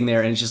it all sitting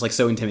there, and it's just like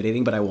so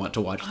intimidating. But I want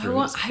to watch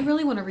through it. I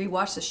really want to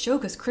rewatch the show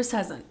because Chris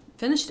hasn't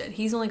finished it.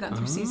 He's only gotten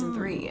through season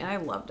 3, and I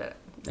loved it.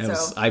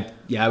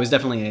 I was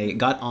definitely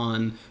got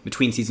on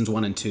between seasons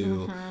 1 and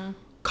 2,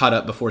 caught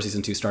up before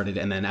season 2 started,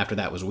 and then after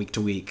that was week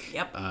to week.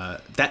 Yep.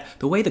 That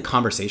the way the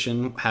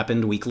conversation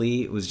happened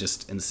weekly was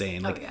just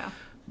insane. Like, yeah.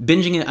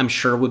 binging it, I'm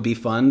sure would be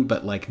fun,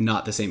 but like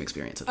not the same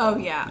experience. At all. Oh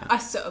yeah, I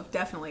so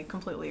definitely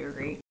completely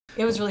agree.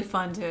 It was really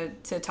fun to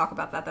talk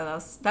about that.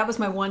 That was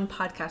my one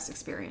podcast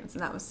experience,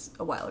 and that was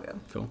a while ago.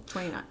 Cool.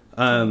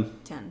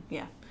 2010.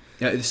 Yeah.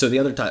 Yeah, so the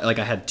other I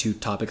had 2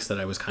 topics that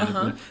I was kind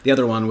of. The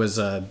other one was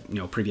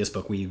previous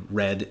book we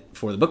read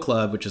for the book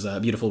club, which is a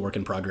beautiful work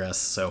in progress.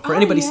 So for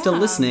anybody still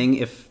listening,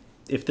 if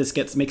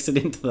this makes it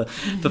into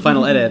the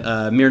final edit,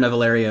 Myrna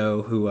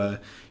Valerio, who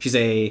she's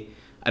and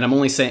I'm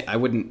only saying I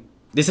wouldn't.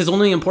 This is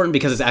only important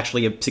because it's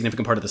actually a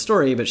significant part of the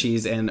story, but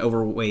she's an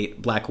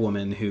overweight black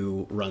woman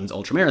who runs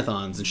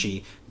ultramarathons, and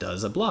she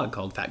does a blog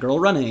called Fat Girl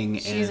Running.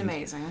 She's and,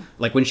 amazing.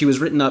 Like when she was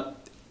written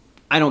up,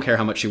 I don't care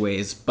how much she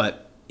weighs,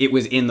 but it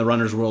was in the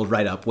runner's world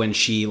right up when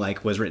she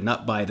like was written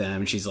up by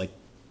them. She's like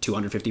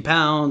 250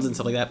 pounds and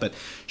stuff like that, but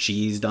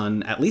she's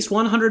done at least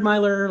 100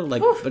 miler,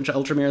 like a bunch of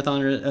ultra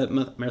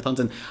marathons.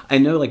 And I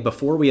know, like,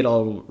 before we had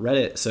all read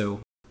it,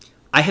 so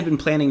I had been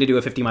planning to do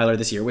a 50 miler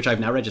this year, which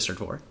I've now registered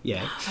for.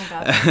 Yeah. Oh my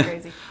God, that's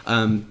crazy.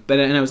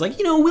 And I was like,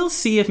 we'll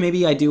see if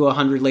maybe I do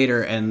 100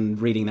 later. And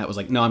reading that was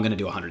like, no, I'm going to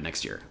do 100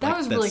 next year. That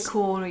was really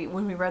cool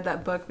when we read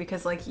that book,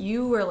 because like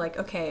you were like,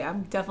 okay,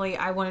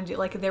 I want to do,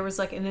 like, there was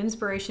like an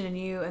inspiration in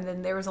you, and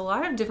then there was a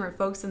lot of different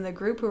folks in the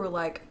group who were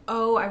like,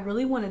 oh, I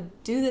really want to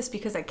do this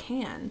because I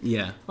can.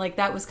 Yeah. Like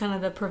that was kind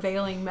of the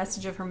prevailing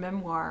message of her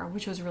memoir,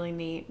 which was really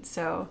neat.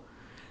 So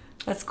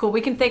that's cool. We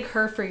can thank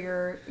her for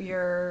your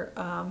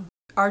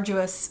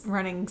arduous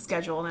running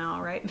schedule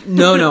now, right?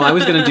 No, I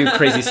was going to do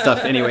crazy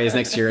stuff anyways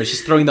next year. It's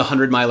just throwing the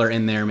 100 miler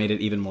in there made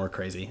it even more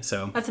crazy.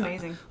 So that's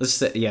amazing. Let's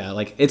say,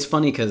 like, it's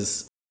funny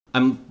because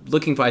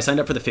I signed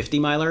up for the 50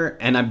 miler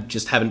and I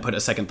just haven't put a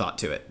second thought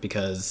to it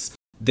because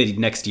the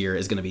next year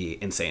is going to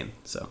be insane.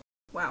 So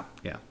wow.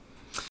 Yeah.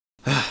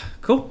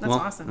 Cool. That's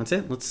awesome. That's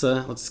it.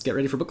 Let's get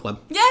ready for book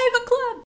club. Yay, book